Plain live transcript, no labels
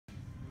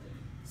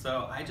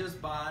So I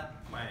just bought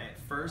my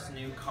first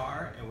new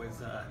car. It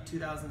was a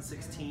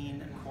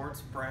 2016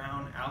 Quartz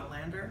Brown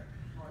Outlander.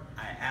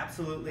 I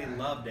absolutely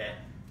loved it.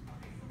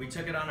 We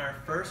took it on our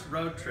first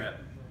road trip,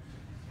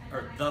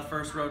 or the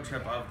first road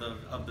trip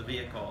of the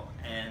vehicle.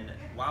 And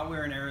while we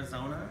were in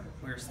Arizona,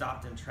 we were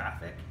stopped in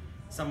traffic.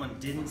 Someone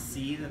didn't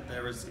see that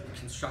there was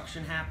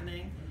construction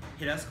happening,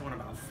 hit us going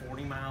about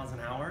 40 miles an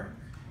hour.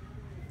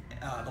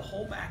 The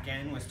whole back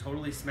end was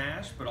totally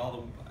smashed, but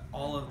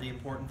all of the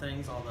important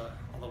things, all the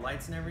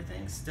lights and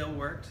everything still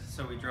worked.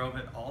 So we drove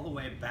it all the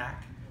way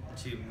back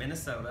to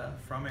Minnesota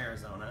from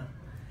Arizona,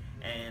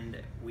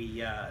 and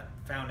we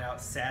found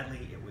out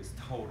sadly it was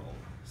totaled.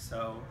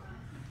 So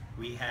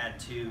we had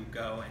to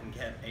go and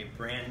get a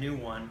brand new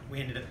one.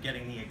 We ended up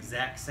getting the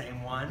exact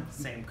same one,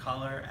 same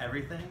color,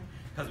 everything,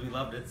 because we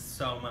loved it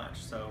so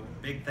much. So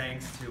big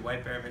thanks to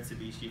Bear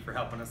Mitsubishi for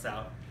helping us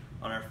out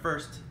on our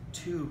first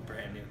 2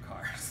 brand new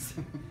cars.